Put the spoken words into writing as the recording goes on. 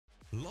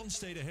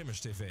Landstede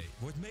Hammers TV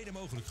wordt mede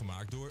mogelijk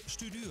gemaakt door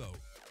Studio.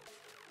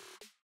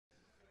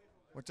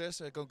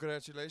 Martez,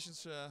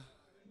 congratulations,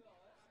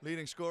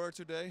 leading scorer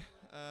today.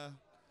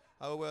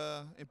 How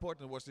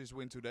important was this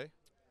win today?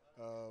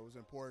 It was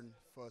important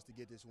for us to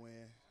get this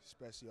win,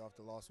 especially off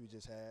the loss we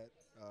just had.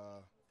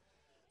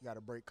 We got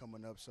a break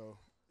coming up, so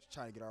just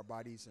trying to get our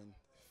bodies and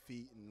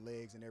feet and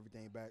legs and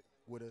everything back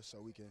with us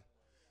so we can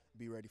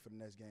be ready for the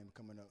next game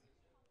coming up.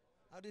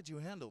 How did you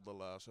handle the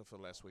loss of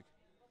last week?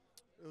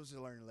 It was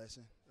a learning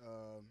lesson.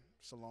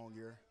 It's a long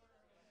year.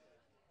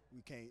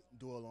 We can't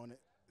dwell on it.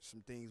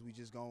 Some things we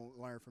just gonna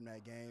learn from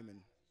that game,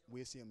 and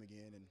we'll see them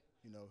again. And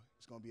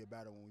it's gonna be a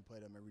battle when we play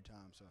them every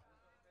time. So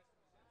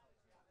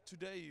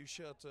today you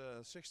shot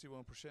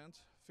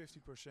 61%,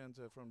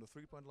 50% from the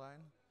three-point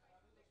line.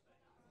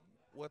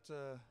 It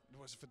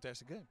was a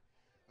fantastic game.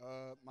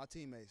 My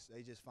teammates,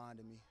 they just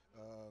finding me.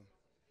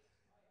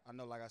 I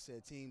know, like I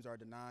said, teams are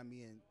denying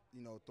me and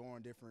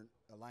throwing different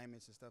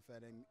alignments and stuff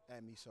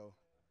at me. So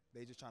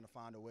they just trying to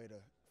find a way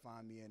to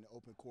find me in the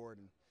open court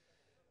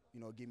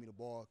and give me the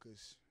ball,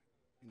 because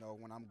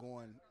when I'm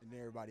going and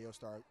everybody else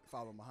start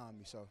following behind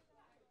me. So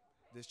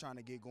just trying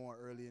to get going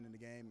early in the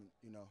game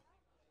and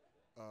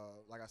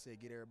like I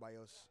said, get everybody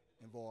else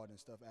involved and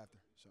stuff after.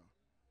 So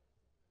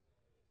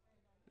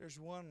there's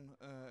one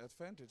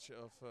advantage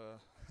of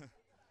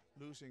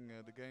losing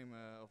the game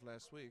of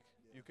last week.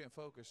 Yeah. You can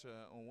focus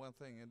on one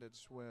thing, and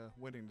that's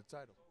winning the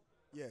title.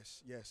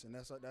 Yes, and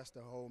that's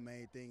the whole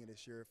main thing of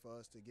this year for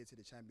us, to get to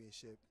the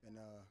championship and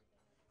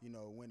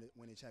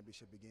win the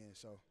championship again.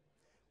 So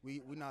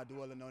we're not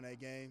dwelling on that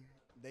game.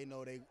 They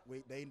know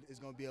it's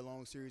going to be a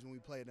long series when we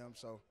play them.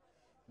 So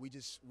we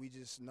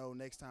just know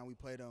next time we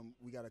play them,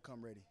 we got to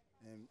come ready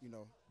and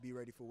be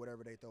ready for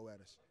whatever they throw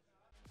at us.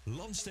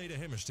 Landstede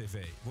Hammers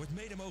TV wordt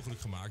mede mogelijk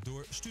gemaakt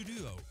door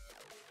Studio.